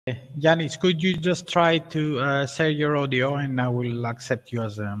Ioannis, could you just try to share your audio and I will accept you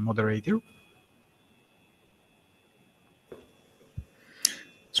as a moderator?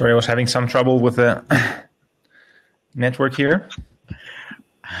 Sorry, I was having some trouble with the network here.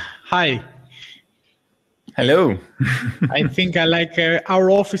 Hi. Hello. I think I like our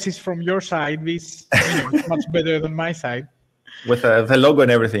offices from your side. This is much better than my side. With the logo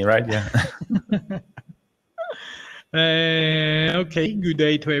and everything, right? Yeah. Okay, good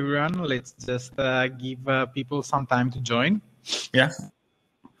day to everyone. Let's just give people some time to join. Yeah.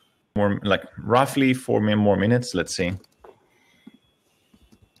 More like roughly 4 more minutes. Let's see.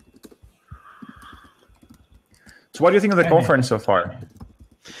 So what do you think of the conference so far?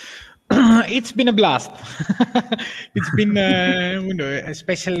 It's been a blast. It's been,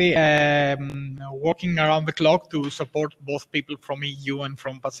 especially working around the clock to support both people from EU and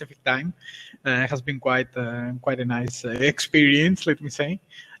from Pacific time has been quite a nice experience, let me say.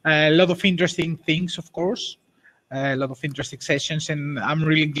 A lot of interesting things, of course, a lot of interesting sessions, and I'm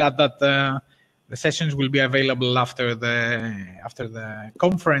really glad that the sessions will be available after the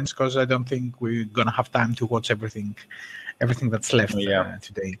conference, because I don't think we're gonna have time to watch everything that's left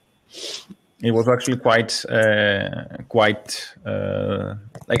today. It was actually quite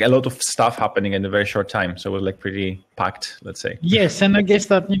like a lot of stuff happening in a very short time. So it was like pretty packed, let's say. Yes, and I guess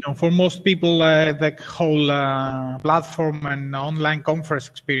that for most people, the whole platform and online conference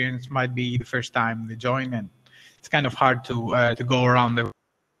experience might be the first time they join, and it's kind of hard to go around the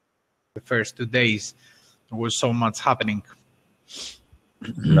first 2 days. There was so much happening.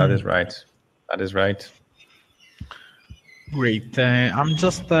 That is right. That is right. Great. I'm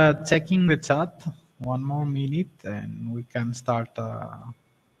just checking the chat. 1 more minute, and we can start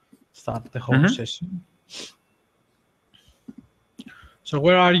the whole session. So,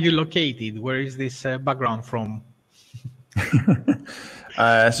 where are you located? Where is this background from?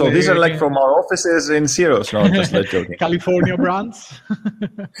 So these are like from our offices in Syros. No, just like joking. California branch.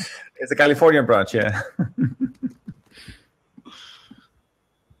 It's a California branch, yeah.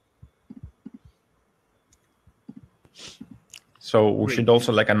 So we should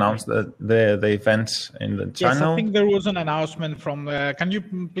also like announce the events in the channel. Yes, I think there was an announcement from. Can you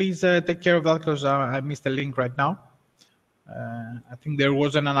please take care of that, because I missed the link right now. I think there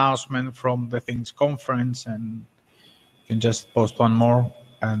was an announcement from the Things conference, and you can just post one more,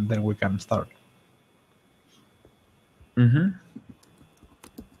 and then we can start.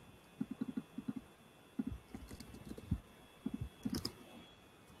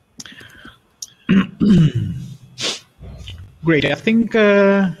 Great. I think we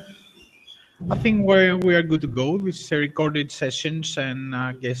are good to go. This is a recorded sessions, and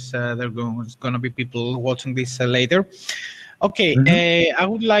I guess there's going to be people watching this later. Okay. I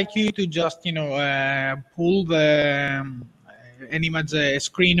would like you to just pull an image, a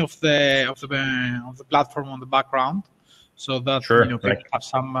screen of the platform on the background, so that people have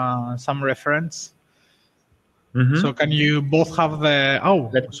some reference. So can you both have the?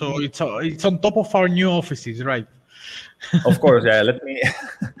 So it's on top of our new offices, right? Of course, yeah. Let me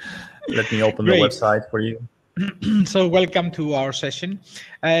open the website for you. So welcome to our session.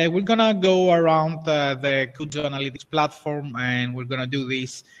 We're gonna go around the Kudzu Analytics platform, and we're gonna do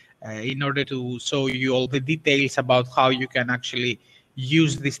this in order to show you all the details about how you can actually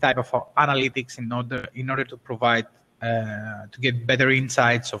use this type of analytics in order to provide to get better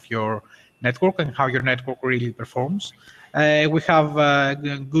insights of your network and how your network really performs. We have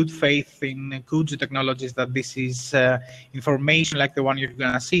good faith in Kudzu technologies that this is information like the one you're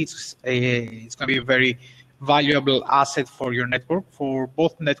going to see. It's going to be a very valuable asset for your network, for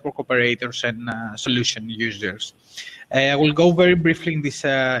both network operators and solution users. I will go very briefly in this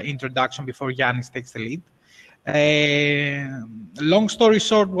introduction before Ioannis takes the lead. Long story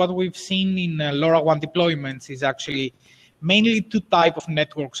short, what we've seen in LoRaWAN deployments is actually mainly 2 types of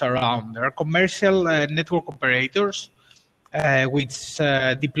networks around. There are commercial network operators, which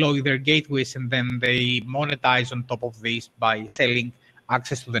deploy their gateways, and then they monetize on top of this by selling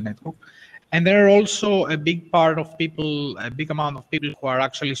access to the network. And there are also a big amount of people who are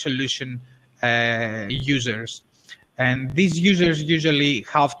actually solution users. And these users usually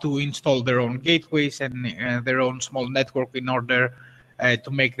have to install their own gateways and their own small network in order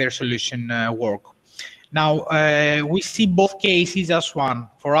to make their solution work. Now, we see both cases as one.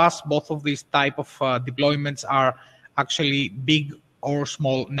 For us, both of these type of deployments are actually big or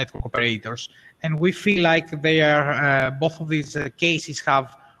small network operators. And we feel like they are, both of these cases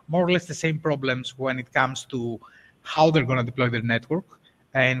have more or less the same problems when it comes to how they're going to deploy their network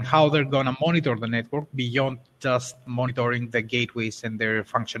and how they're going to monitor the network beyond just monitoring the gateways and their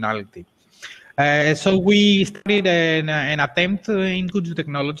functionality. So we started an attempt in Kudzu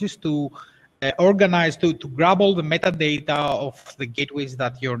Technologies to organize, to grab all the metadata of the gateways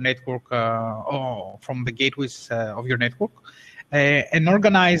that your network, or from the gateways of your network, and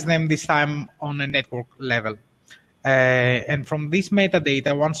organize them this time on a network level. And from this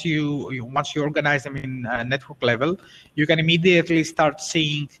metadata, once you organize them in network level, you can immediately start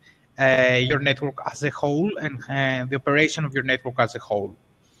seeing your network as a whole and the operation of your network as a whole.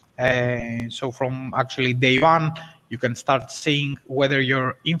 So from actually day one, you can start seeing whether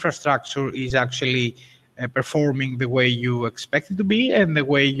your infrastructure is actually performing the way you expect it to be and the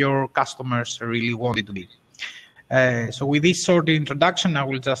way your customers really want it to be. So with this sort of introduction, I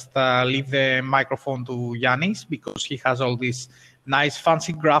will just leave the microphone to Ioannis because he has all these nice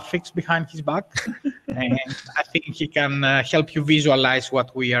fancy graphics behind his back. And I think he can help you visualize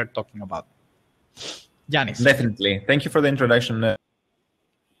what we are talking about. Ioannis. Definitely. Thank you for the introduction.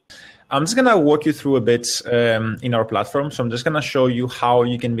 I'm just going to walk you through a bit in our platform. So I'm just going to show you how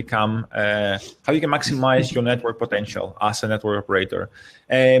you can become, how you can maximize your network potential as a network operator.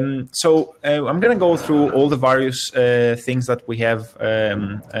 So I'm going to go through all the various things that we have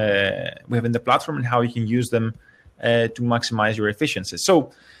in the platform and how you can use them to maximize your efficiency.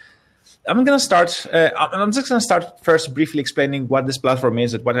 So I'm going to start. I'm just going to start first briefly explaining what this platform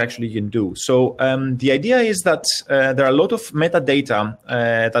is and what actually you can do. So the idea is that there are a lot of metadata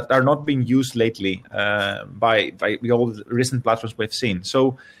that are not being used lately by all the recent platforms we've seen.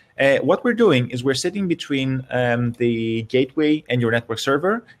 So what we're doing is we're sitting between the gateway and your network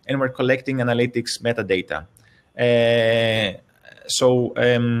server, and we're collecting analytics metadata. So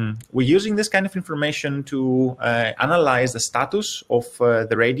we're using this kind of information to analyze the status of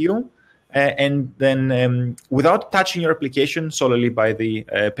the radio. And then without touching your application solely by the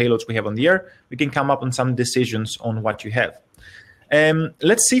payloads we have on the air, we can come up with some decisions on what you have.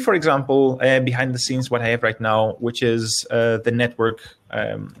 Let's see, for example, behind the scenes what I have right now, which is the network,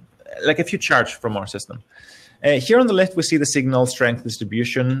 like a few charts from our system. Here on the left, we see the signal strength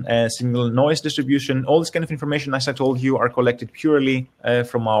distribution, signal noise distribution. All this kind of information, as I told you, are collected purely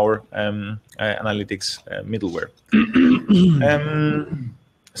from our analytics middleware.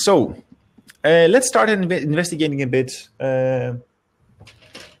 So let's start investigating a bit. All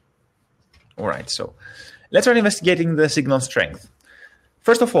right, so let's start investigating the signal strength.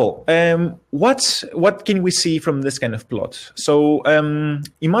 First of all, what can we see from this kind of plot? So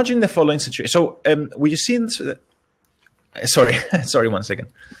imagine the following situation. So we see, sorry, sorry, 1 second.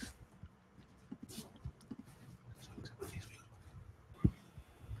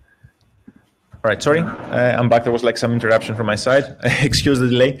 All right, sorry, I'm back. There was like some interruption from my side. Excuse the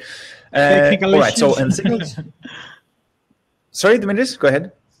delay. All right, so and signals. Sorry, Dimitris, go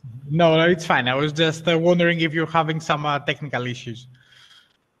ahead. No, it's fine. I was just wondering if you're having some technical issues.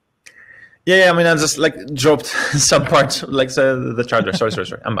 Yeah, I mean, I just like dropped some parts, like the charger.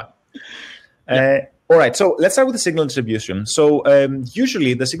 Sorry. I'm back. All right, so let's start with the signal distribution. So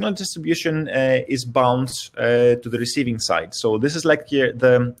usually the signal distribution is bound to the receiving side. So this is like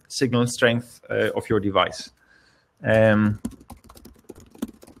the signal strength of your device.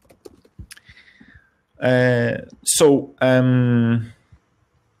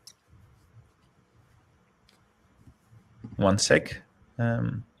 One sec.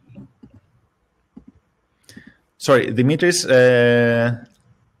 Sorry, Dimitris.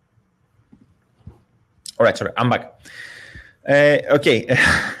 All right, sorry, I'm back. Okay,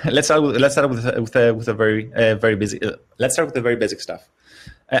 let's start with a very busy. Let's start with the very basic stuff.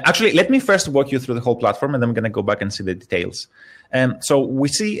 Actually, let me first walk you through the whole platform, and then I'm going to go back and see the details. So we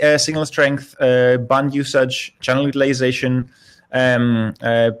see signal strength, band usage, channel utilization,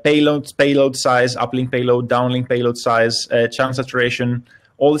 payload size, uplink payload, downlink payload size, channel saturation.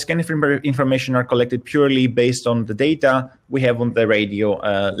 All this kind of information are collected purely based on the data we have on the radio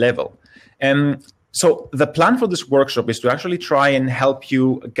level. So the plan for this workshop is to actually try and help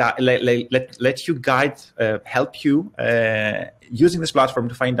you, let you guide, help you using this platform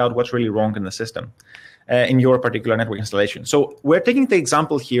to find out what's really wrong in the system in your particular network installation. So we're taking the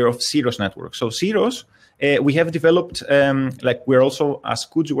example here of Ceros network. So Ceros, we have developed, like we're also, as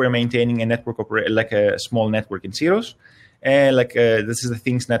Kudzu, we're maintaining a network, like a small network in Ceros. This is the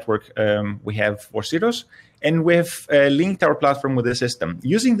Things network we have for Ceros. And we have linked our platform with the system.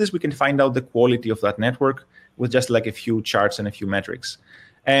 Using this, we can find out the quality of that network with just like a few charts and a few metrics.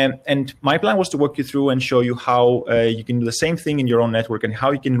 And my plan was to walk you through and show you how you can do the same thing in your own network and how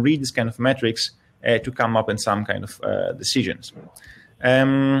you can read this kind of metrics to come up in some kind of decisions.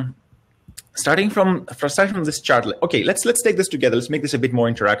 starting from this chart, okay, let's take this together. Let's make this a bit more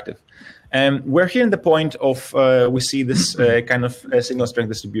interactive. We're here in the point of we see this kind of signal strength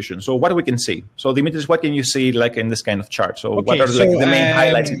distribution. So what we can see? So Dimitris, what can you see like in this kind of chart? So okay, what are the main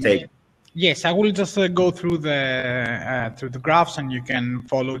highlights you take? Yes, I will just go through the graphs, and you can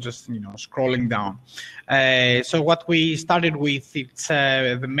follow just scrolling down. So what we started with, it's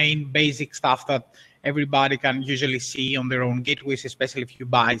the main basic stuff that everybody can usually see on their own gateways, especially if you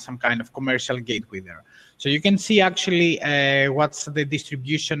buy some kind of commercial gateway there. So you can see actually what's the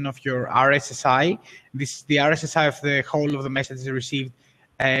distribution of your RSSI. This is the RSSI of the whole of the messages received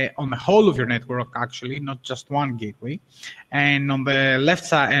on the whole of your network, actually, not just one gateway. And on the left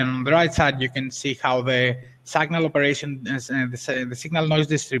side and on the right side, you can see how the signal operation, the signal noise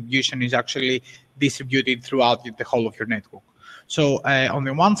distribution is actually distributed throughout the whole of your network. So on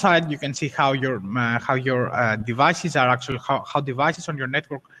the one side, you can see how your devices are actually, how devices on your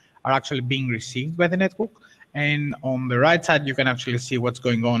network are actually being received by the network. And on the right side, you can actually see what's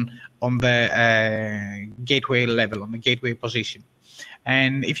going on the gateway level, on the gateway position.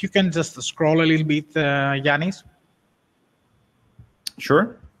 And if you can just scroll a little bit, Ioannis.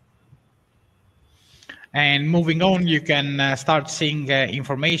 Sure. And moving on, you can start seeing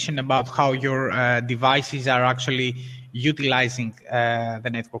information about how your devices are actually utilizing the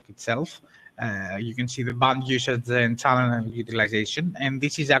network itself. You can see the band usage and channel utilization. And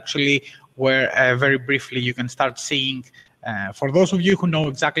this is actually where, very briefly, you can start seeing, for those of you who know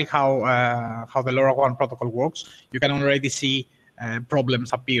exactly how the LoRaWAN protocol works, you can already see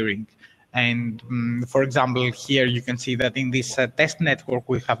problems appearing. And for example, here you can see that in this test network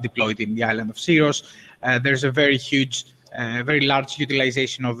we have deployed in the island of Syros, there's a very huge, very large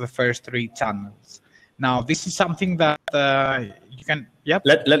utilization of the first 3 channels. Now, this is something that you can, yep.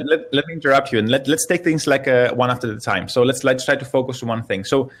 Let me interrupt you, and let's take things like one after a time. So let's try to focus on one thing.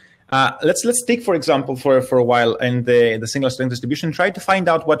 So let's stick, for example, for a while in the signal strength distribution. Try to find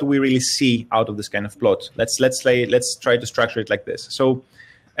out what we really see out of this kind of plot. Let's try to structure it like this. So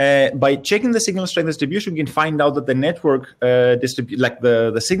by checking the signal strength distribution, you can find out that the network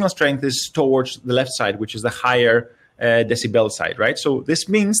the signal strength is towards the left side, which is the higher decibel side, right? So this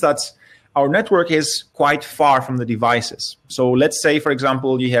means that our network is quite far from the devices. So let's say, for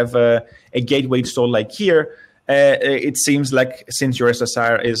example, you have a gateway installed like here. It seems like since your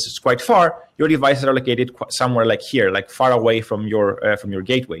SSR is quite far, your devices are located somewhere like here, like far away from your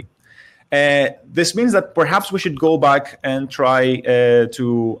gateway. This means that perhaps we should go back and try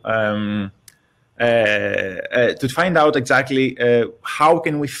to find out exactly how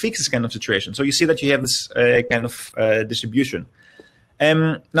can we fix this kind of situation. So you see that you have this kind of distribution.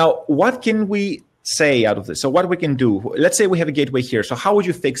 Now, what can we say out of this? So what we can do, let's say we have a gateway here. So how would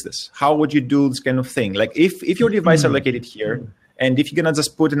you fix this? How would you do this kind of thing? Like if your devices are located here, and if you're gonna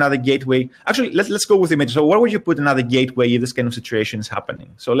just put another gateway, actually let's go with the image. So where would you put another gateway if this kind of situation is happening?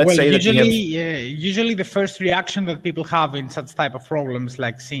 So let's say usually the first reaction that people have in such type of problems,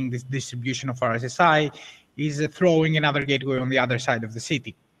 like seeing this distribution of RSSI, is throwing another gateway on the other side of the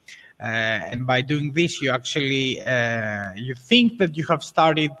city. And by doing this, you actually you think that you have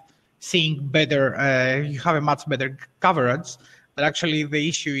started seeing better, you have a much better coverage, but actually the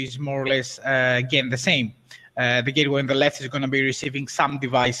issue is more or less again the same. The gateway on the left is going to be receiving some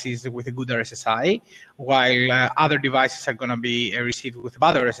devices with a good RSSI, while other devices are going to be received with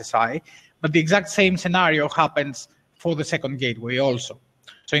bad RSSI. But the exact same scenario happens for the second gateway also.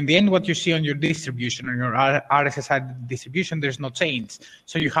 So in the end, what you see on your distribution, on your RSSI distribution, there's no change.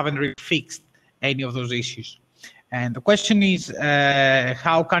 So you haven't really fixed any of those issues. And the question is,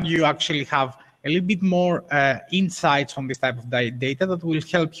 how can you actually have a little bit more insights on this type of data that will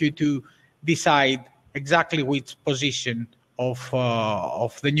help you to decide exactly which position of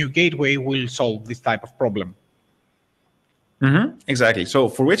the new gateway will solve this type of problem? Exactly. So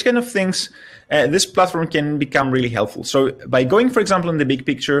for which kind of things this platform can become really helpful. So by going, for example, in the big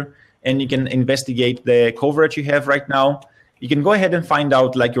picture, and you can investigate the coverage you have right now, you can go ahead and find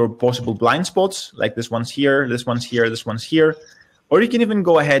out like your possible blind spots, like this one's here, this one's here, this one's here. Or you can even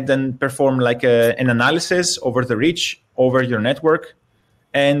go ahead and perform like an analysis over the reach over your network.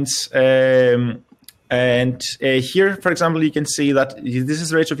 And here, for example, you can see that this is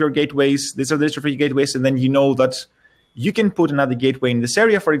the reach of your gateways, these are the reach of your gateways, and then you know that you can put another gateway in this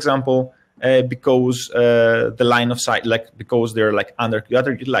area, for example, because the line of sight, because they're like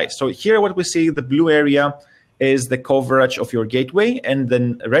underutilized. So here, what we see, the blue area is the coverage of your gateway, and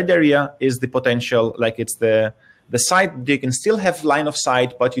then red area is the potential, like it's the site you can still have line of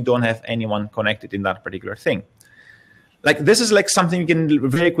sight, but you don't have anyone connected in that particular thing. like this is like something you can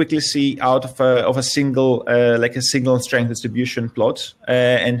very quickly see out of a single like a signal strength distribution plot,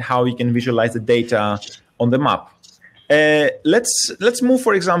 and how you can visualize the data on the map. Let's move,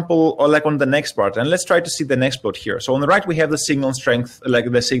 for example, or like on the next part, and let's try to see the next plot here. So on the right we have the signal strength,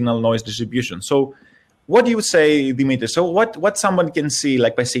 like the signal noise distribution. So what do you say, Dimitris? So what someone can see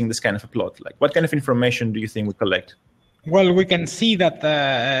like by seeing this kind of a plot? Like what kind of information do you think we collect? Well, we can see that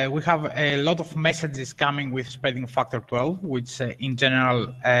we have a lot of messages coming with spreading factor 12, which in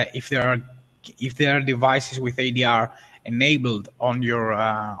general, if there are devices with ADR enabled on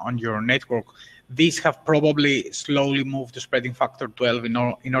your network, these have probably slowly moved to spreading factor 12 in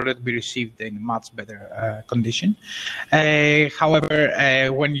order to be received in much better condition.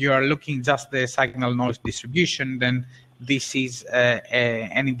 However, when you are looking just the signal noise distribution, then this is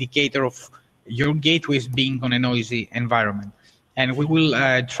an indicator of your gateways being on a noisy environment. And we will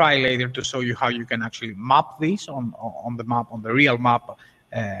try later to show you how you can actually map this on the map, on the real map,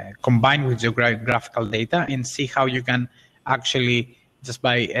 combined with geographical data, and see how you can actually, just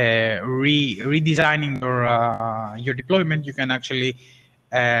by redesigning your deployment, you can actually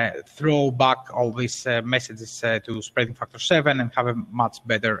throw back all these messages to spreading factor 7 and have a much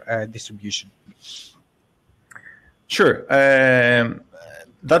better distribution. Sure.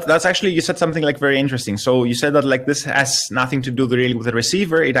 That's actually, you said something like very interesting. So you said that like this has nothing to do really with the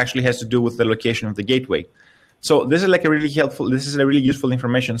receiver. It actually has to do with the location of the gateway. So this is like a really helpful, this is a really useful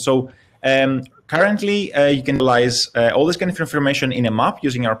information. So currently you can utilize all this kind of information in a map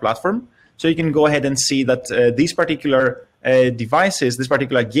using our platform. So you can go ahead and see that these particular devices, these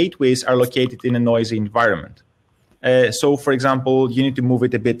particular gateways are located in a noisy environment. So for example, you need to move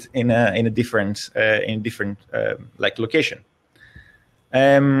it a bit in a different like location.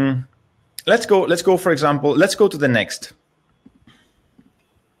 Let's go, for example, let's go to the next.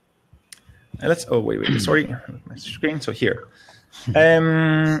 Oh, wait, sorry, my screen, so here.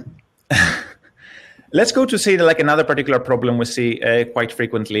 Let's go to see like another particular problem we see quite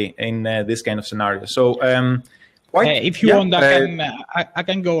frequently in this kind of scenario. So if you want, I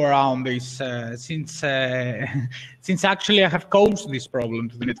can go around this since actually I have caused this problem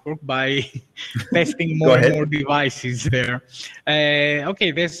to the network by testing more and more devices there.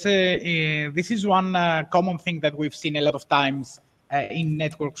 Okay, this is one common thing that we've seen a lot of times in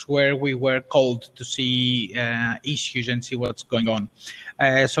networks where we were called to see issues and see what's going on.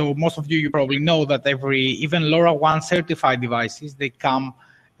 So most of you probably know that even LoRaWAN certified devices, they come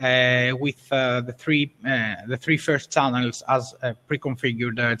with the three first channels as a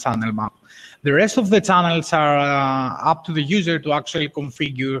pre-configured channel map. The rest of the channels are up to the user to actually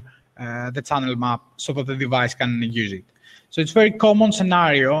configure the channel map so that the device can use it. So it's a very common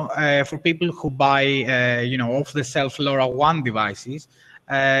scenario for people who buy, off-the-shelf LoRaWAN devices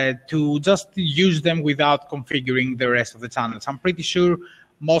to just use them without configuring the rest of the channels. I'm pretty sure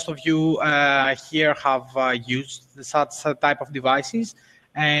most of you here have used such type of devices.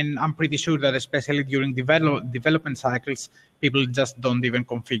 And I'm pretty sure that especially during development cycles, people just don't even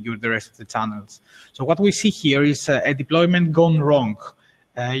configure the rest of the channels. So what we see here is a deployment gone wrong.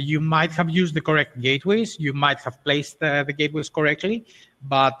 You might have used the correct gateways. You might have placed the gateways correctly.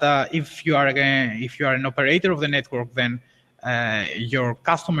 But if you are an operator of the network, then your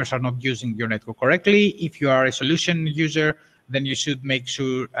customers are not using your network correctly. If you are a solution user, then you should make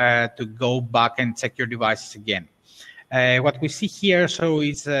sure to go back and check your devices again. What we see here is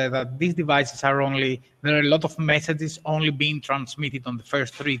that these devices there are a lot of messages only being transmitted on the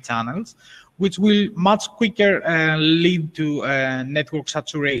first three channels, which will much quicker lead to network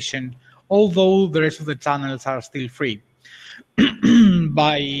saturation, although the rest of the channels are still free.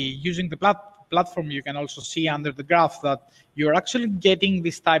 By using the platform, you can also see under the graph that you're actually getting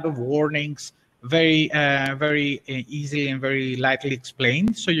this type of warnings very easily and very lightly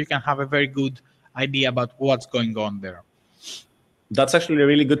explained, so you can have a very good idea about what's going on there. That's actually a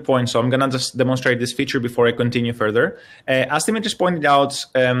really good point. So I'm going to just demonstrate this feature before I continue further. As Dimitris pointed out,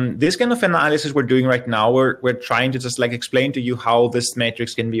 this kind of analysis we're doing right now, we're trying to just like explain to you how this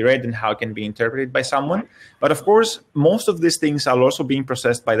matrix can be read and how it can be interpreted by someone. But of course, most of these things are also being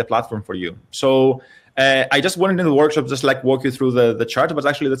processed by the platform for you. So I just wanted in the workshop just like walk you through the chart, but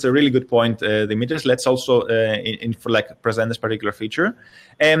actually that's a really good point, Dimitris. Let's also present this particular feature.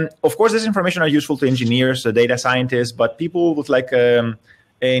 Of course, this information are useful to engineers, data scientists, but people with like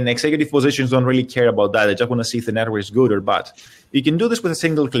in executive positions don't really care about that. They just want to see if the network is good or bad. You can do this with a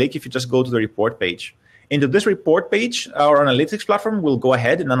single click if you just go to the report page. Into this report page, our analytics platform will go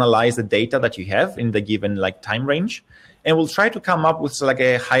ahead and analyze the data that you have in the given like time range. And we'll try to come up with like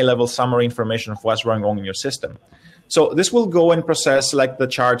a high-level summary information of what's going on in your system. So this will go and process like the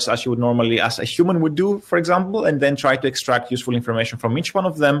charts as you would normally, as a human would do, for example, and then try to extract useful information from each one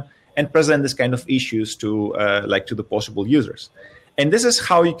of them and present this kind of issues to to the possible users. And this is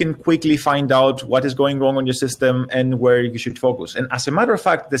how you can quickly find out what is going wrong on your system and where you should focus. And as a matter of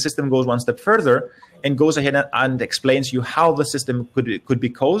fact, the system goes one step further and goes ahead and explains you how the system could be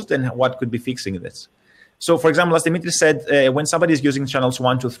caused and what could be fixing this. So, for example, as Dimitris said, when somebody is using channels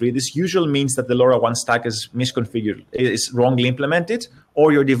 1, 2, 3, this usually means that the LoRaWAN stack is misconfigured, is wrongly implemented,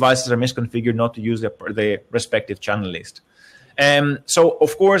 or your devices are misconfigured not to use the respective channel list. So,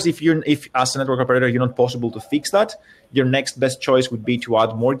 of course, if as a network operator, you're not possible to fix that, your next best choice would be to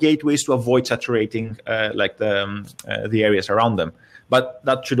add more gateways to avoid saturating the areas around them. But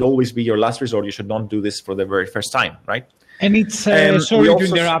that should always be your last resort. You should not do this for the very first time, right? And it's, sorry to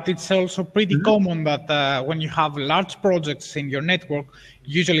interrupt, it's also pretty common that when you have large projects in your network,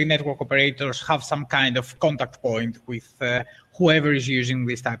 usually network operators have some kind of contact point with whoever is using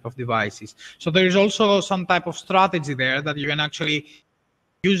this type of devices. So there is also some type of strategy there that you can actually,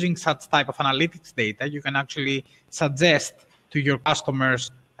 using such type of analytics data, you can actually suggest to your customers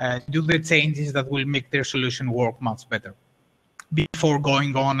do the changes that will make their solution work much better before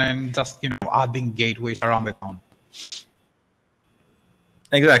going on and just adding gateways around the town.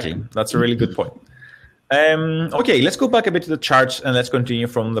 Exactly. That's a really good point. Okay, let's go back a bit to the charts and let's continue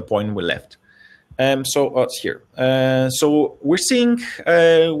from the point we left. So it's here. So we're seeing,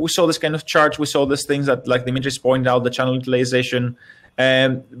 we saw this kind of chart. We saw these things that, like Dimitris pointed out, the channel utilization.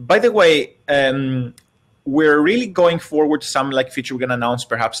 By the way, we're really going forward to some feature we're going to announce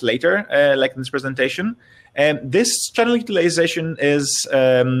perhaps later, like in this presentation. This channel utilization is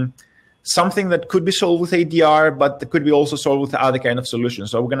something that could be solved with ADR, but it could be also solved with other kind of solutions.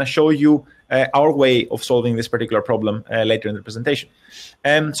 So we're going to show you our way of solving this particular problem later in the presentation.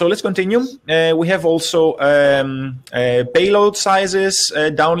 So let's continue. We have also payload sizes,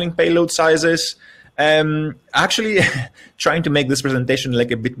 downlink payload sizes. Actually, trying to make this presentation a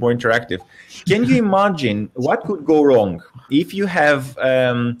bit more interactive. Can you imagine what could go wrong if you have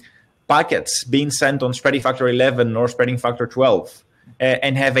packets being sent on spreading factor 11 or spreading factor 12?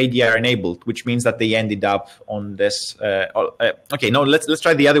 And have ADR enabled, which means that they ended up on this. Okay, no, let's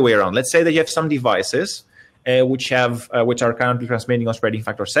try the other way around. Let's say that you have some devices which are currently transmitting on spreading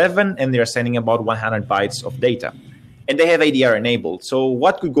factor 7, and they are sending about 100 bytes of data, and they have ADR enabled. So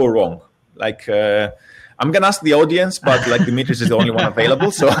what could go wrong? I'm gonna ask the audience, but Dimitris is the only one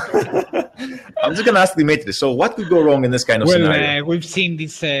available, so I'm just gonna ask Dimitris. So what could go wrong in this kind of scenario? We've seen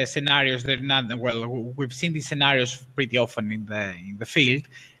these scenarios. We've seen these scenarios pretty often in the field,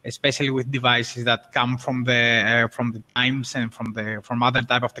 especially with devices that come from the times and from other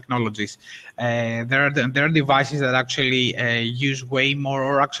type of technologies. There are devices that actually use way more,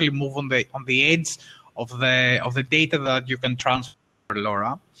 or actually move on the edge of the data that you can transfer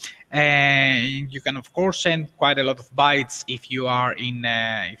LoRa. And you can, of course, send quite a lot of bytes if you are in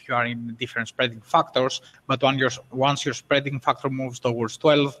different spreading factors. But once your spreading factor moves towards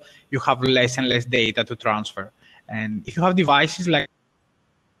 12, you have less and less data to transfer. And if you have devices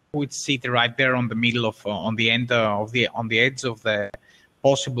which sit right there on the middle of on the edge of the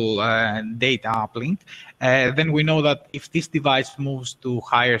possible data uplink, then we know that if this device moves to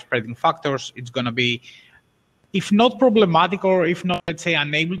higher spreading factors, it's going to be, if not problematic, or if not, let's say,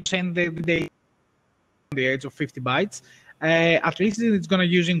 unable to send the data on the edge of 50 bytes, at least it's going to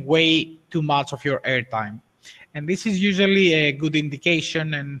using way too much of your airtime. And this is usually a good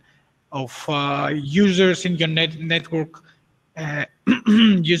indication of users in your network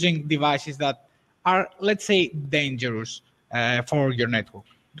using devices that are, let's say, dangerous for your network.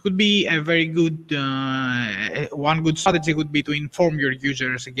 It could be a very good, one good strategy would be to inform your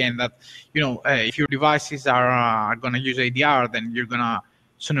users again that, if your devices are going to use ADR, then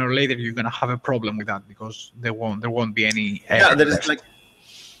sooner or later you're going to have a problem with that, because there won't be any. Yeah, there is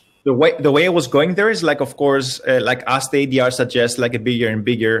the way I was going there is of course, as the ADR suggests, a bigger and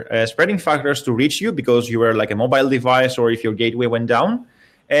bigger spreading factors to reach you, because you were a mobile device, or if your gateway went down.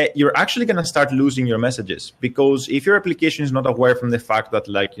 You're actually going to start losing your messages, because if your application is not aware from the fact that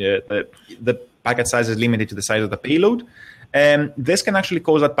the packet size is limited to the size of the payload, this can actually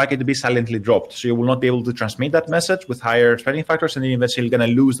cause that packet to be silently dropped. So you will not be able to transmit that message with higher spreading factors, and then eventually you're going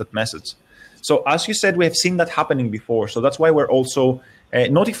to lose that message. So as you said, we have seen that happening before. So that's why we're also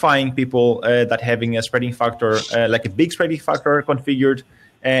notifying people that having a spreading factor, a big spreading factor configured,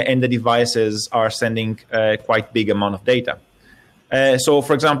 and the devices are sending quite big amount of data. So,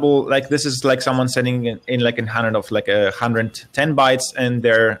 for example, this is someone sending in 110 bytes, and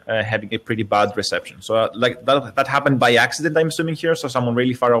they're having a pretty bad reception. So, that happened by accident, I'm assuming here. So, someone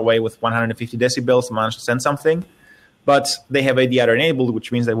really far away with 150 decibels managed to send something. but they have ADR enabled,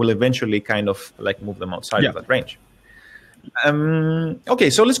 which means they will eventually kind of like move them outside of that range. Okay,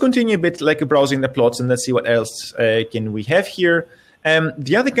 so let's continue a bit like browsing the plots, and let's see what else can we have here.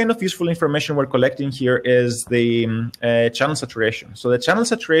 The other kind of useful information we're collecting here is the channel saturation. So the channel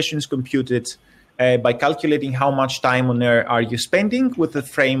saturation is computed by calculating how much time on air are you spending with the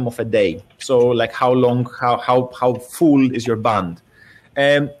frame of a day. So like how long, how full is your band.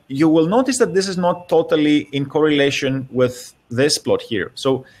 You will notice that this is not totally in correlation with this plot here.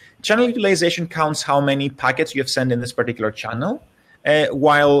 So channel utilization counts how many packets you have sent in this particular channel,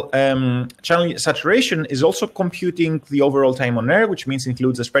 while channel saturation is also computing the overall time on air, which means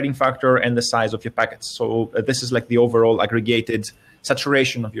includes the spreading factor and the size of your packets. So this is like the overall aggregated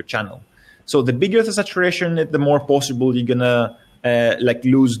saturation of your channel. So the bigger the saturation, the more possible you're gonna like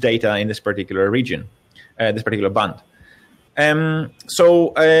lose data in this particular region, this particular band. How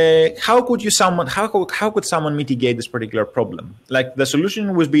could someone mitigate this particular problem? Like the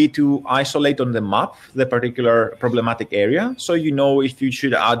solution would be to isolate on the map the particular problematic area. So you know if you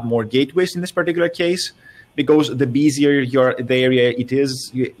should add more gateways in this particular case, because the busier the area it is,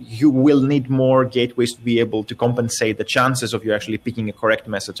 you will need more gateways to be able to compensate the chances of you actually picking a correct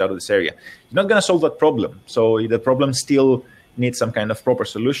message out of this area. You're not going to solve that problem. So the problem still needs some kind of proper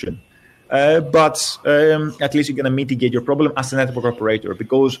solution. But at least you're going to mitigate your problem as a network operator,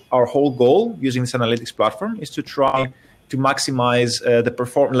 because our whole goal using this analytics platform is to try to maximize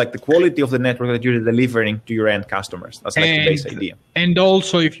the quality of the network that you're delivering to your end customers. That's like the base idea. And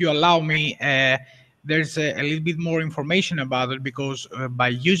also, if you allow me, there's a little bit more information about it, because by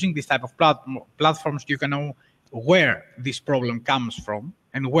using this type of platforms, you can know where this problem comes from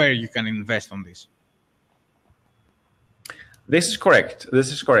and where you can invest on this. This is correct.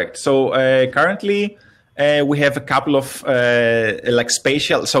 So currently we have a couple of like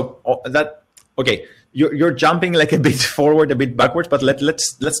spatial. So okay, you're jumping like a bit forward, a bit backwards, but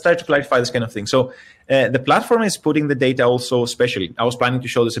let's try to clarify this kind of thing. So the platform is putting the data also spatially. I was planning to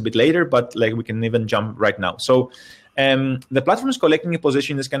show this a bit later, but like we can even jump right now. So the platform is collecting and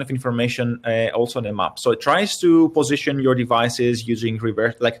positioning this kind of information also on a map. So it tries to position your devices using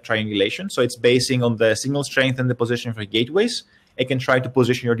reverse like triangulation. So it's basing on the signal strength and the position for gateways. It can try to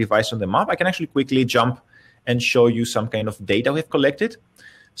position your device on the map. I can actually quickly jump and show you some kind of data we've collected.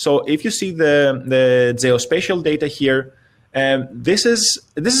 So if you see the geospatial data here, this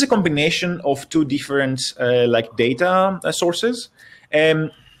is a combination of two different like data sources.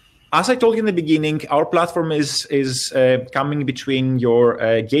 As I told you in the beginning, our platform is coming between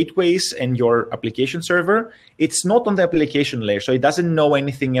your gateways and your application server. It's not on the application layer, so it doesn't know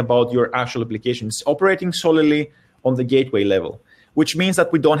anything about your actual application. It's operating solely on the gateway level, which means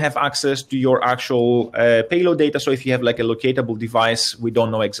that we don't have access to your actual payload data. So if you have like a locatable device, we don't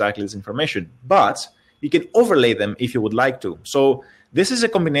know exactly this information, but you can overlay them if you would like to. So this is a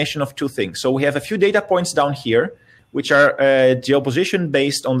combination of two things. So we have a few data points down here, which are geoposition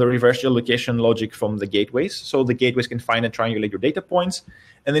based on the reverse geolocation logic from the gateways. So the gateways can find and triangulate your data points.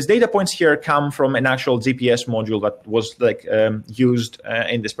 And these data points here come from an actual GPS module that was like used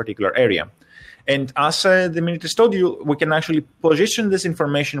in this particular area. And as Dimitris told you, we can actually position this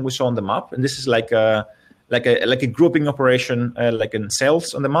information we saw on the map. And this is like a grouping operation, like in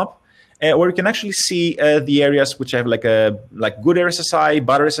cells on the map, where you can actually see the areas which have like good RSSI,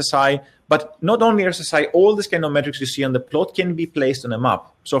 bad RSSI, but not only RSSI, all this kind of metrics you see on the plot can be placed on a map.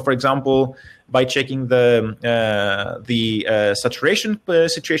 So for example, by checking the saturation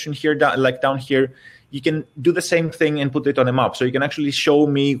situation here, down here, you can do the same thing and put it on a map. So you can actually show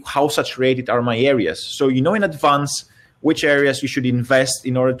me how saturated are my areas. So you know in advance which areas you should invest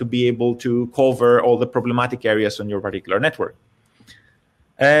in order to be able to cover all the problematic areas on your particular network.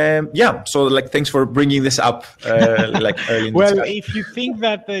 Yeah, so like thanks for bringing this up like early in well, discussion. if you think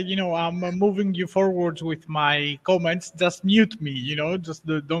that I'm moving you forwards with my comments, just mute me. Just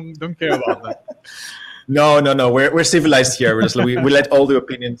don't care about that. No. We're civilized here. We let all the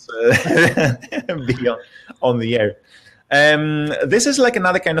opinions be on the air. This is like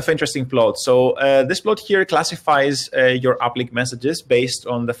another kind of interesting plot. So this plot here classifies your uplink messages based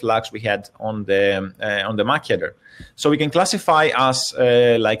on the flags we had on the MAC header. So we can classify as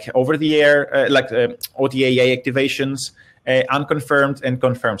like over the air, like OTA activations, unconfirmed and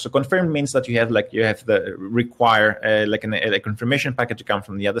confirmed. So confirmed means that you have the require like a confirmation packet to come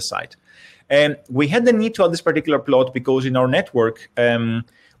from the other side. And we had the need to add this particular plot because in our network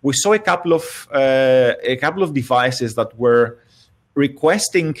we saw a couple of devices that were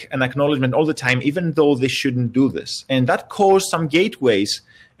requesting an acknowledgement all the time, even though they shouldn't do this, and that caused some gateways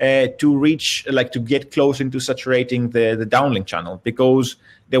to get close into saturating the downlink channel because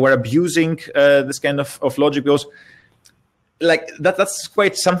they were abusing this kind of logic. Because like that's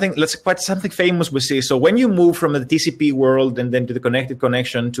quite something famous we see. So when you move from the TCP world and then to the connected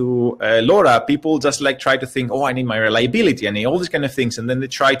connection to LoRa, people just like try to think, oh, I need my reliability, I need all these kind of things, and then they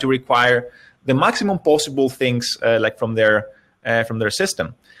try to require the maximum possible things like from their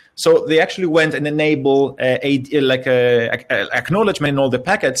system. So they actually went and enable acknowledgement in all the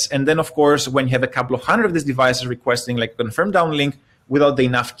packets, and then of course when you have a couple of hundred of these devices requesting like confirm downlink without the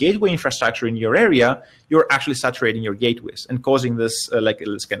enough gateway infrastructure in your area, you're actually saturating your gateways and causing this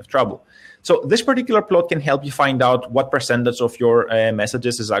this kind of trouble. So this particular plot can help you find out what percentage of your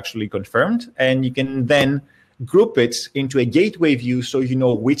messages is actually confirmed, and you can then group it into a gateway view so you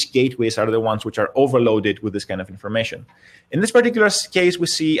know which gateways are the ones which are overloaded with this kind of information. In this particular case, we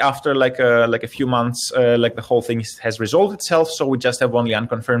see after like a few months, like the whole thing has resolved itself, so we just have only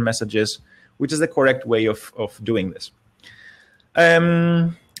unconfirmed messages, which is the correct way of doing this.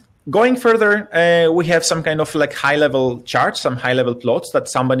 Going further, we have some kind of like high-level charts, some high-level plots that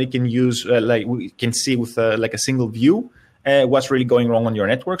somebody can use, like we can see with like a single view what's really going wrong on your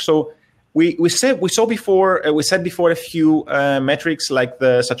network. So we said before a few metrics like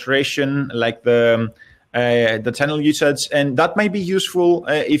the saturation, like the channel usage, and that might be useful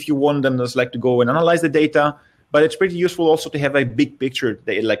if you want them just like to go and analyze the data. But it's pretty useful also to have a big picture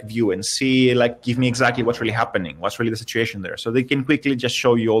like view and see, like, give me exactly what's really happening, what's really the situation there. So they can quickly just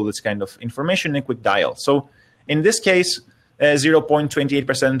show you all this kind of information in a quick dial. So in this case,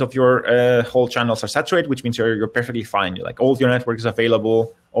 0.28% of your whole channels are saturated, which means you're perfectly fine. You're like all your network is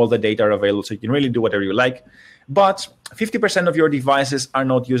available, all the data are available, so you can really do whatever you like. But 50% of your devices are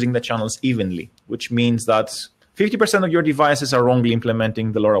not using the channels evenly, which means that 50% of your devices are wrongly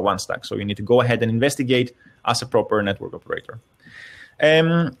implementing the LoRaWAN stack. So you need to go ahead and investigate as a proper network operator.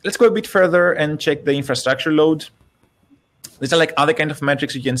 Let's go a bit further and check the infrastructure load. These are like other kind of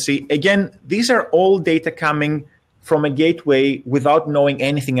metrics you can see. Again, these are all data coming from a gateway without knowing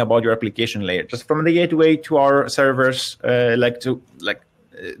anything about your application layer. Just from the gateway to our servers,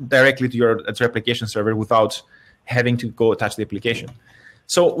 directly to your application server without having to go touch the application.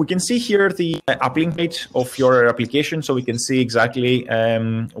 So we can see here the uplink rate of your application. So we can see exactly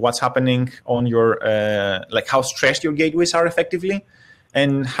what's happening on your, like how stressed your gateways are effectively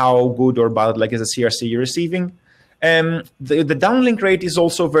and how good or bad like is a CRC you're receiving. The downlink rate is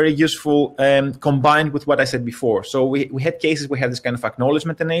also very useful combined with what I said before. So we had cases we had this kind of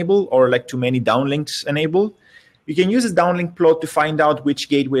acknowledgement enabled or like too many downlinks enabled. You can use this downlink plot to find out which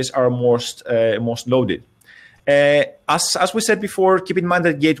gateways are most loaded. As we said before, keep in mind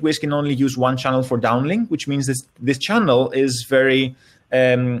that gateways can only use one channel for downlink, which means this channel is very,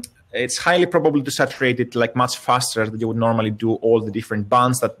 it's highly probable to saturate it like much faster than you would normally do all the different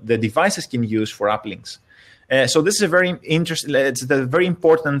bands that the devices can use for uplinks. So this is a very interesting, it's a very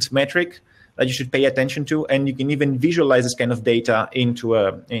important metric that you should pay attention to, and you can even visualize this kind of data into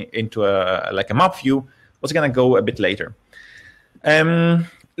a like a map view. What's going to go a bit later.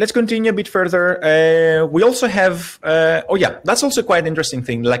 Let's continue a bit further. We also have, that's also quite an interesting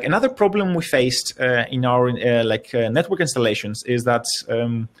thing. Like another problem we faced in our network installations is that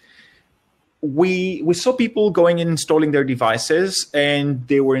we saw people going and installing their devices, and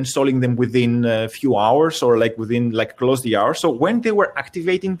they were installing them within a few hours or like within like close the hour. So when they were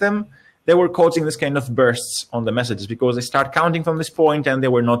activating them, they were causing this kind of bursts on the messages because they start counting from this point and they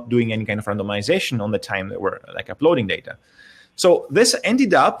were not doing any kind of randomization on the time they were like uploading data. So this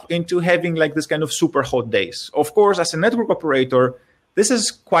ended up into having like this kind of super hot days. Of course, as a network operator, this is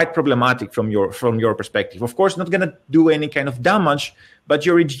quite problematic from your perspective. Of course, not going to do any kind of damage, but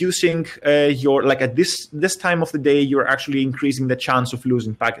you're reducing your, like at this time of the day, you're actually increasing the chance of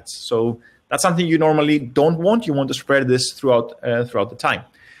losing packets. So that's something you normally don't want. You want to spread this throughout the time.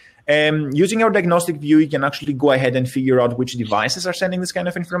 Using our diagnostic view, you can actually go ahead and figure out which devices are sending this kind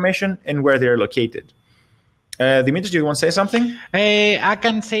of information and where they're located. Dimitris, do you want to say something? I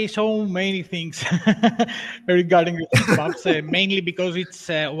can say so many things regarding the maps, mainly because it's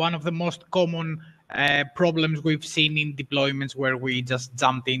one of the most common problems we've seen in deployments where we just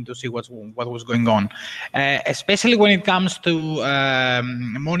jumped in to see what was going on, especially when it comes to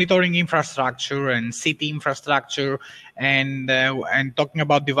monitoring infrastructure and city infrastructure and talking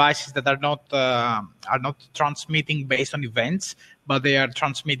about devices that are not transmitting based on events, but they are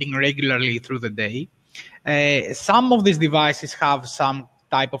transmitting regularly through the day. Some of these devices have some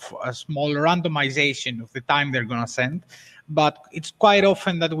type of small randomization of the time they're going to send, but it's quite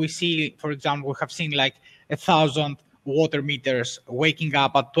often that we see, for example, we have seen like 1,000 water meters waking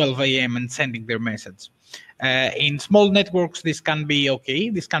up at 12 a.m. and sending their message. In small networks, this can be okay,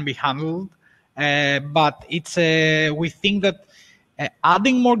 this can be handled, but it's we think that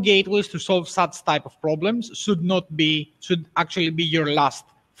Adding more gateways to solve such type of problems should actually be your last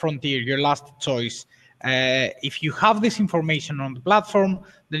frontier, your last choice. If you have this information on the platform,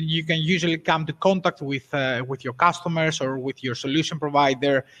 then you can usually come to contact with your customers or with your solution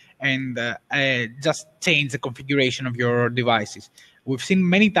provider and just change the configuration of your devices. We've seen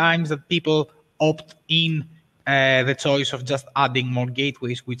many times that people opt in the choice of just adding more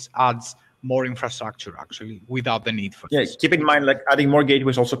gateways, which adds more infrastructure actually without the need for this. Keep in mind, like adding more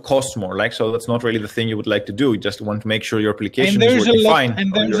gateways also costs more, like, so that's not really the thing you would like to do. You just want to make sure your application is working fine.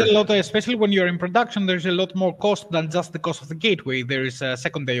 And there's a lot, especially when you're in production, there's a lot more cost than just the cost of the gateway. There is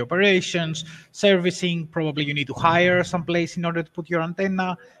secondary operations, servicing, probably you need to hire some place in order to put your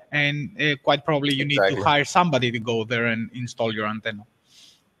antenna, and quite probably you need to hire somebody to go there and install your antenna.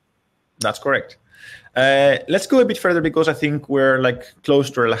 That's correct. Let's go a bit further because I think we're like close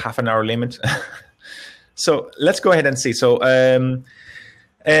to a half an hour limit. So let's go ahead and see. So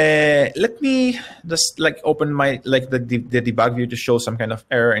let me just like open my the debug view to show some kind of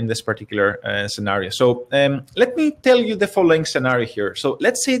error in this particular scenario. So let me tell you the following scenario here. So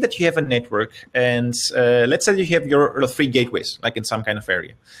let's say that you have a network, and let's say you have your 3 gateways, like in some kind of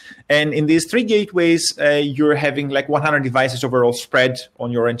area. And in these 3 gateways, you're having like 100 devices overall spread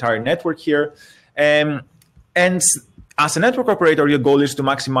on your entire network here. And as a network operator, your goal is to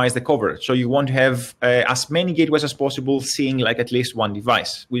maximize the coverage. So you want to have as many gateways as possible seeing like at least 1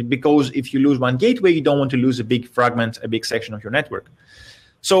 device. Because if you lose 1 gateway, you don't want to lose a big fragment, a big section of your network.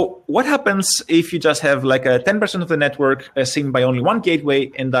 So what happens if you just have like a 10% of the network seen by only 1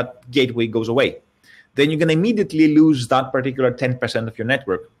 gateway, and that gateway goes away? Then you're going to immediately lose that particular 10% of your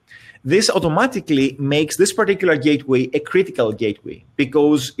network. This automatically makes this particular gateway a critical gateway,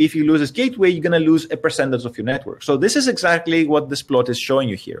 because if you lose this gateway, you're going to lose a percentage of your network. So this is exactly what this plot is showing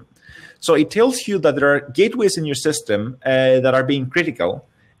you here. So it tells you that there are gateways in your system that are being critical.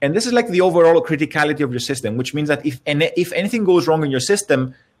 And this is like the overall criticality of your system, which means that if anything goes wrong in your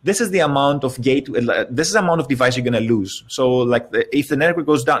system, this is the amount of device you're going to lose. So like if the network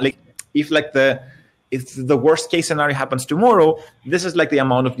goes down, like if the worst case scenario happens tomorrow, this is like the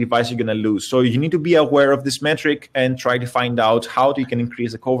amount of device you're going to lose. So you need to be aware of this metric and try to find out how you can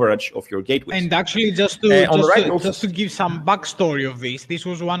increase the coverage of your gateways. And actually, just to give some backstory of this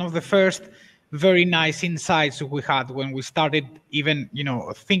was one of the first very nice insights we had when we started even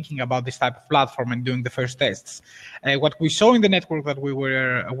thinking about this type of platform and doing the first tests. What we saw in the network that we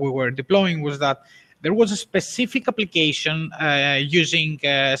were deploying was that there was a specific application using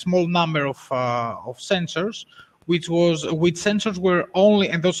a small number of sensors, which sensors were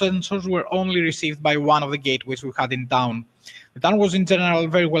only received by one of the gateways we had in town. The town was in general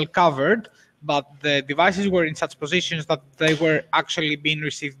very well covered, but the devices were in such positions that they were actually being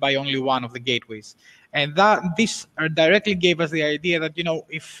received by only one of the gateways. And this directly gave us the idea that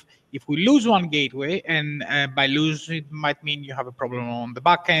if we lose 1 gateway, and by lose it might mean you have a problem on the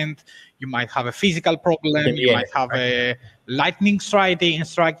back end, you might have a physical problem, you might have a lightning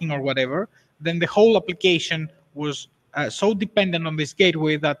striking or whatever, then the whole application was so dependent on this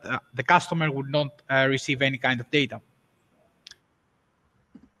gateway that the customer would not receive any kind of data.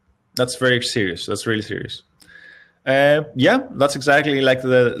 That's very serious. That's really serious. That's exactly like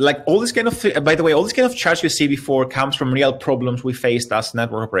all this kind of, by the way, all this kind of charts you see before comes from real problems we faced as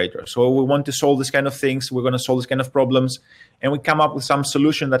network operators. So we want to solve this kind of things. We're going to solve this kind of problems, and we come up with some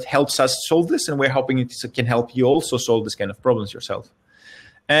solution that helps us solve this, and we're hoping it can help you also solve this kind of problems yourself.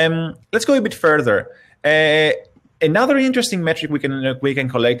 Let's go a bit further. Another interesting metric we can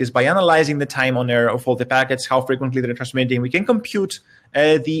collect is by analyzing the time on air of all the packets, how frequently they're transmitting. We can compute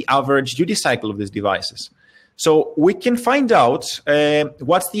the average duty cycle of these devices. So we can find out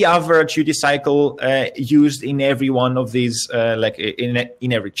what's the average duty cycle used in every one of these, like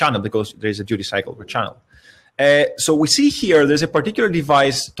in every channel, because there's a duty cycle per channel. So we see here there's a particular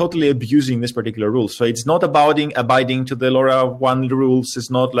device totally abusing this particular rule. So it's not abiding to the LoRaWAN rules. It's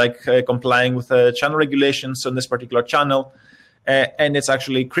not like complying with channel regulations on this particular channel. And it's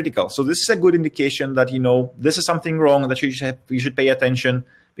actually critical. So this is a good indication that, this is something wrong, that you should pay attention,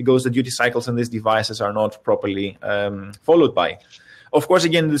 because the duty cycles in these devices are not properly followed by. Of course,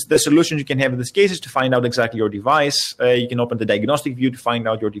 again, the solution you can have in this case is to find out exactly your device. You can open the diagnostic view to find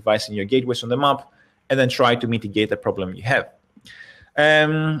out your device and your gateways on the map, and then try to mitigate the problem you have.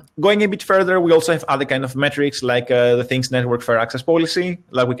 Going a bit further, we also have other kind of metrics like the things network fair access policy,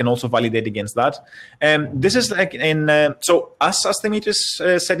 like we can also validate against that. This is like so as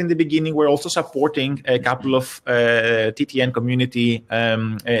Dimitris said in the beginning, we're also supporting a couple of TTN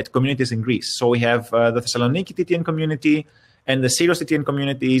communities in Greece. So we have the Thessaloniki TTN community and the Syros TTN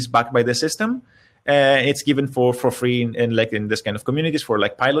community is backed by the system. It's given for free in this kind of communities for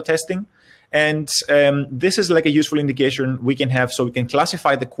like pilot testing. And this is like a useful indication we can have, so we can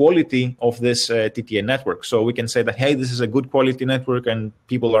classify the quality of this TTN network. So we can say that, hey, this is a good quality network and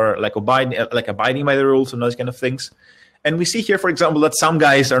people are like abiding by the rules and those kind of things. And we see here, for example, that some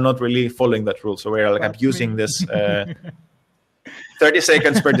guys are not really following that rule. So we're like abusing this 30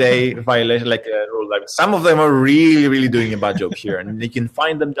 seconds per day violation, like rule. Like some of them are really, really doing a bad job here, and you can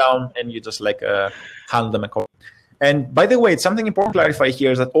find them down and you just like handle them accordingly. And by the way, it's something important to clarify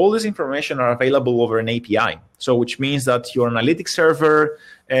here is that all this information are available over an API. So which means that your analytics server,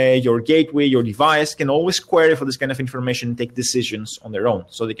 your gateway, your device can always query for this kind of information and take decisions on their own.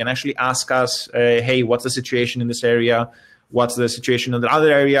 So they can actually ask us, hey, what's the situation in this area? What's the situation in the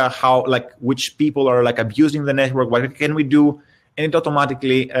other area? How, like, which people are like abusing the network? What can we do? And it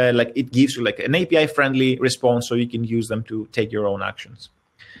automatically, like, it gives you like an API-friendly response, so you can use them to take your own actions.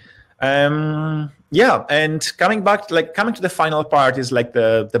 Yeah, and coming to the final part is like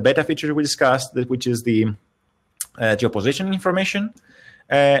the beta feature we discussed, which is the geopositioning information.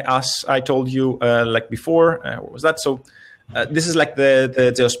 As I told you like before, what was that? So this is like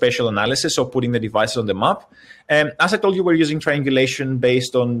the geospatial analysis, so putting the devices on the map. As I told you, we're using triangulation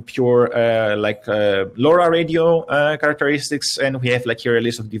based on pure LoRa radio characteristics, and we have like here a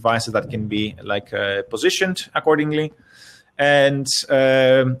list of devices that can be like positioned accordingly. And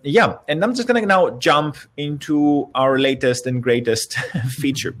yeah, and I'm just gonna now jump into our latest and greatest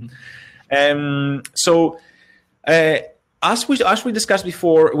feature. As we discussed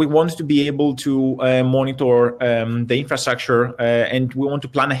before, we want to be able to monitor the infrastructure, and we want to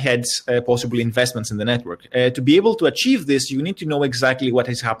plan ahead possible investments in the network. To be able to achieve this, you need to know exactly what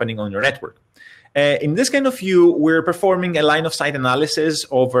is happening on your network. In this kind of view, we're performing a line of sight analysis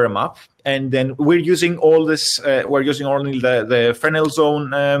over a map, and then we're using all this. We're using only the Fresnel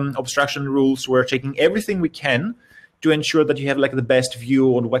zone obstruction rules. We're checking everything we can to ensure that you have like the best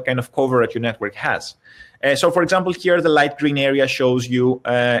view on what kind of coverage your network has. So, for example, here the light green area shows you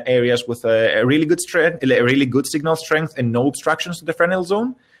areas with a really good strength, a really good signal strength, and no obstructions to the Fresnel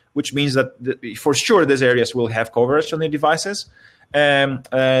zone, which means that for sure these areas will have coverage on the devices.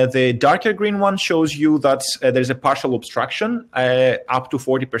 The darker green one shows you that there's a partial obstruction up to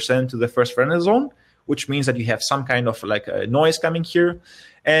 40% to the first Fresnel zone, which means that you have some kind of like noise coming here.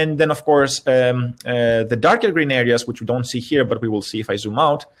 And then, of course, the darker green areas, which we don't see here, but we will see if I zoom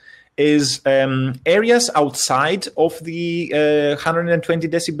out, is areas outside of the 120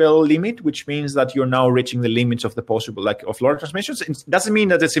 decibel limit, which means that you're now reaching the limits of the possible, like, of LoRa transmissions. It doesn't mean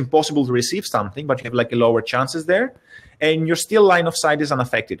that it's impossible to receive something, but you have like a lower chances there, and your still line of sight is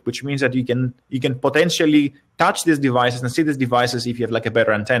unaffected, which means that you can potentially touch these devices and see these devices if you have like a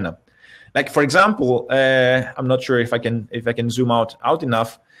better antenna. Like, for example, I'm not sure if I can zoom out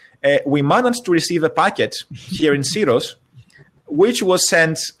enough. We managed to receive a packet here in Syros, which was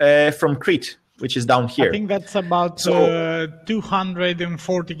sent from Crete, which is down here. I think that's about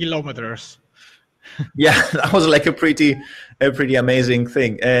 240 kilometers. Yeah, that was like a pretty amazing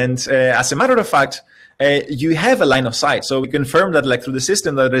thing. And as a matter of fact, you have a line of sight. So we confirmed that like through the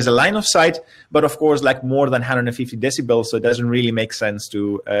system that there's a line of sight, but of course like more than 150 decibels. So it doesn't really make sense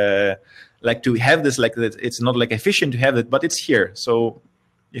to like to have this, like that. It's not like efficient to have it, but it's here. So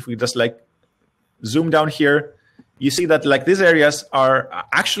if we just like zoom down here, you see that like these areas are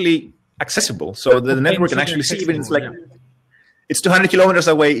actually accessible. So the network can actually see, even it's like it's 200 kilometers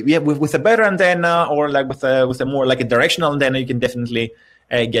away. Yeah, with a better antenna or like with a more like a directional antenna, you can definitely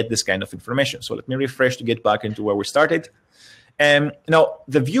get this kind of information. So let me refresh to get back into where we started. Now,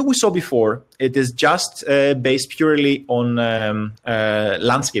 the view we saw before, it is just based purely on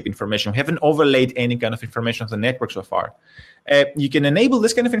landscape information. We haven't overlaid any kind of information of the network so far. You can enable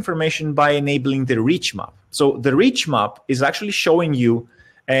this kind of information by enabling the reach map. So the reach map is actually showing you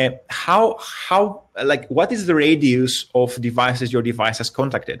how like what is the radius of devices your device has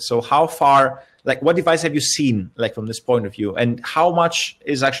contacted. So how far, like what device have you seen, like from this point of view, and how much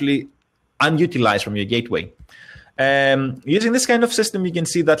is actually unutilized from your gateway. Using this kind of system, you can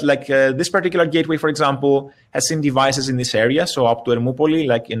see that like this particular gateway, for example, has seen devices in this area, so up to Ermoupoli,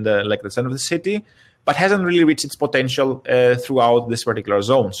 like in the center of the city, but hasn't really reached its potential throughout this particular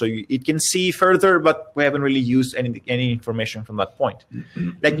zone. So it can see further, but we haven't really used any information from that point.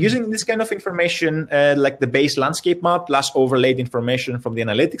 Like using this kind of information, like the base landscape map plus overlaid information from the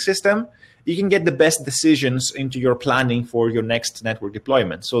analytics system, you can get the best decisions into your planning for your next network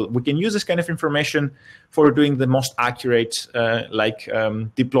deployment. So we can use this kind of information for doing the most accurate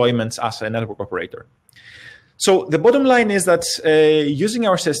deployments as a network operator. So the bottom line is that using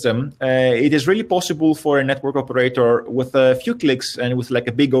our system, it is really possible for a network operator with a few clicks and with like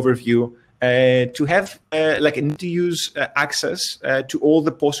a big overview to have to use access to all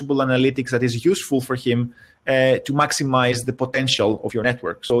the possible analytics that is useful for him to maximize the potential of your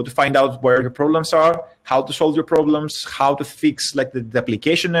network. So to find out where your problems are, how to solve your problems, how to fix the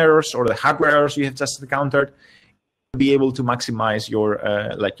application errors or the hardware errors you have just encountered, be able to maximize your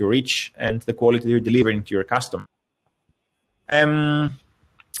your reach and the quality you're delivering to your customer.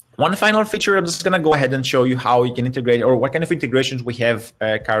 One final feature, I'm just going to go ahead and show you how you can integrate, or what kind of integrations we have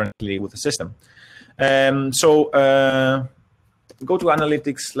currently with the system. Go to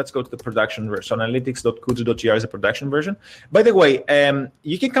analytics. Let's go to the production version. So analytics.kudzu.gr is a production version. By the way,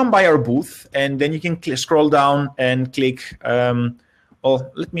 you can come by our booth, and then you can scroll down and click.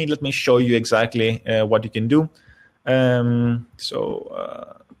 Let me show you exactly what you can do.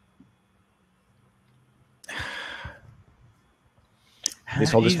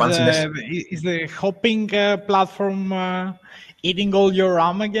 This whole responsiveness. Is the hopping platform eating all your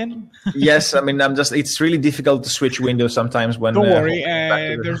RAM again? Yes, I mean, it's really difficult to switch windows sometimes when. Don't worry,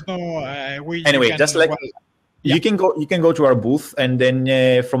 there's no. Anyway, you can go to our booth, and then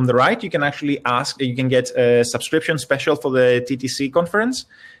from the right you can actually you can get a subscription special for the TTC conference.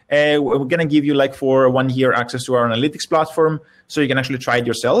 We're gonna give you for 1 year access to our analytics platform, so you can actually try it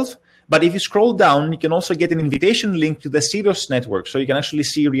yourself. But if you scroll down, you can also get an invitation link to the Ceros network, so you can actually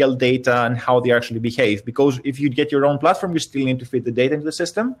see real data and how they actually behave. Because if you get your own platform, you still need to feed the data into the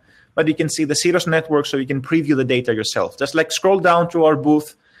system, but you can see the Ceros network, so you can preview the data yourself. Just scroll down to our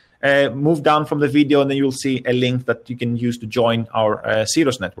booth, move down from the video, and then you'll see a link that you can use to join our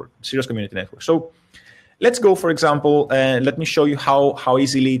Ceros network, Ceros community network. So let's go, for example, let me show you how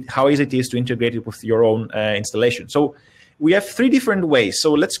easy it is to integrate it with your own installation. So we have 3 different ways.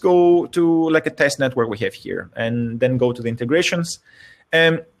 So let's go to a test network we have here, and then go to the integrations.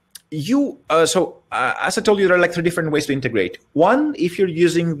 As I told you, there are 3 different ways to integrate. One, if you're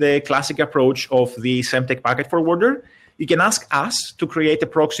using the classic approach of the Semtech packet forwarder, you can ask us to create a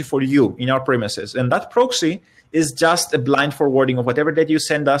proxy for you in our premises. And that proxy is just a blind forwarding of whatever data you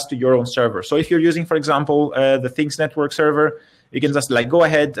send us to your own server. So if you're using, for example, the Things Network server, you can just go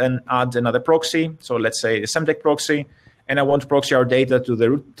ahead and add another proxy. So let's say a Semtech proxy, and I want to proxy our data to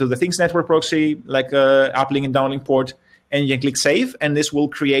the Things Network proxy, uplink and downlink port, and you can click Save, and this will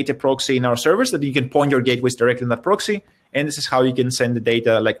create a proxy in our servers that you can point your gateways directly in that proxy, and this is how you can send the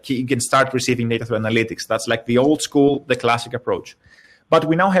data, you can start receiving data through analytics. That's the old school, the classic approach. But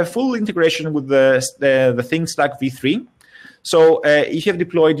we now have full integration with the Things Stack v3. So if you have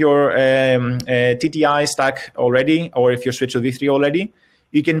deployed your TTI stack already, or if you're switched to v3 already,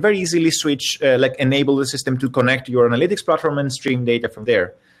 you can very easily switch, enable the system to connect to your analytics platform and stream data from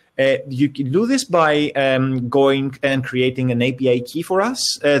there. You can do this by going and creating an API key for us.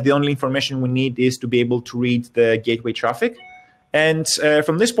 The only information we need is to be able to read the gateway traffic. And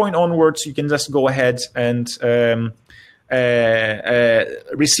from this point onwards, you can just go ahead and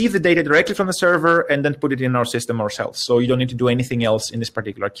receive the data directly from the server and then put it in our system ourselves. So you don't need to do anything else in this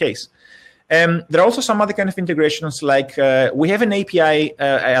particular case. There are also some other kind of integrations, we have an API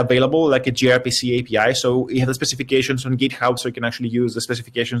available, like a gRPC API. So you have the specifications on GitHub, so you can actually use the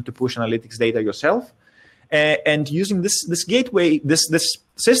specifications to push analytics data yourself. And using this gateway, this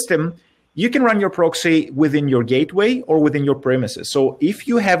system, you can run your proxy within your gateway or within your premises. So if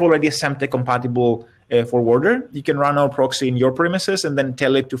you have already a Semtech compatible forwarder, you can run our proxy in your premises and then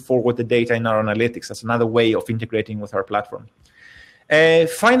tell it to forward the data in our analytics. That's another way of integrating with our platform.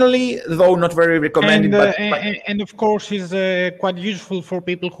 Finally, though not very recommended, and of course is quite useful for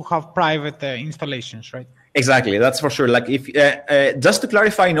people who have private installations, right? Exactly, that's for sure. If just to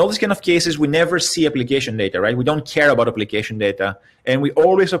clarify, in all these kind of cases, we never see application data, right? We don't care about application data, and we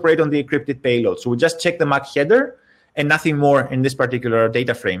always operate on the encrypted payload. So we just check the MAC header and nothing more in this particular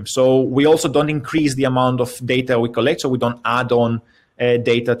data frame. So we also don't increase the amount of data we collect, so we don't add on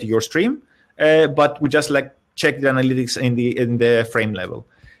data to your stream, but we just check the analytics in the frame level.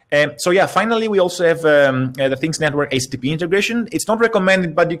 So yeah, finally, we also have the Things Network HTTP integration. It's not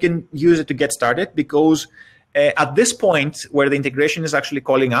recommended, but you can use it to get started, because at this point where the integration is actually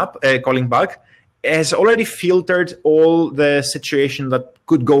calling back, has already filtered all the situation that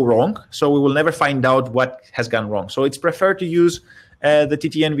could go wrong. So we will never find out what has gone wrong. So it's preferred to use the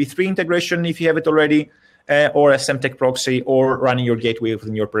TTN v3 integration if you have it already, or a Semtech proxy, or running your gateway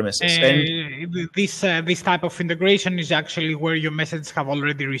within your premises. And this type of integration is actually where your messages have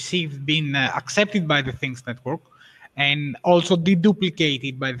already been accepted by the Things Network, and also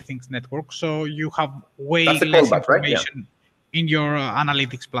deduplicated by the Things Network. So you have way less information in your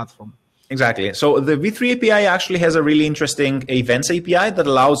analytics platform. Exactly. So the V3 API actually has a really interesting events API that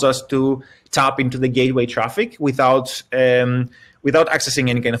allows us to tap into the gateway traffic without accessing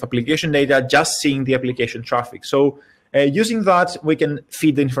any kind of application data, just seeing the application traffic. So using that, we can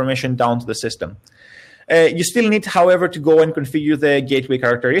feed the information down to the system. You still need, however, to go and configure the gateway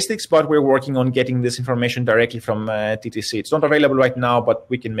characteristics, but we're working on getting this information directly from TTC. It's not available right now, but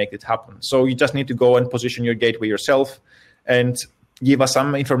we can make it happen. So you just need to go and position your gateway yourself and give us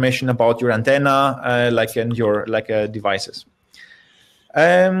some information about your antenna, and your devices.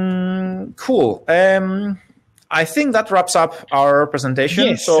 Cool. I think that wraps up our presentation.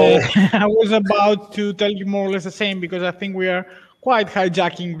 Yes, so I was about to tell you more or less the same, because I think we are quite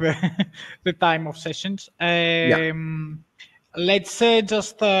hijacking the time of sessions. Let's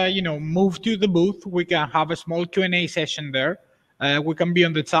just move to the booth. We can have a small Q&A session there. We can be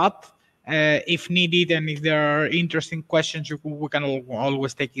on the chat if needed, and if there are interesting questions, we can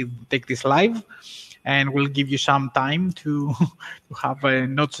always take this live, and we'll give you some time to have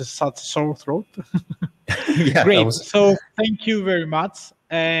not such a sore throat. Yeah, great. So thank you very much,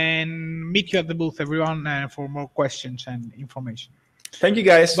 and meet you at the booth, everyone, for more questions and information. Thank you,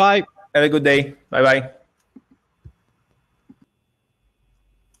 guys. Bye. Have a good day. Bye-bye.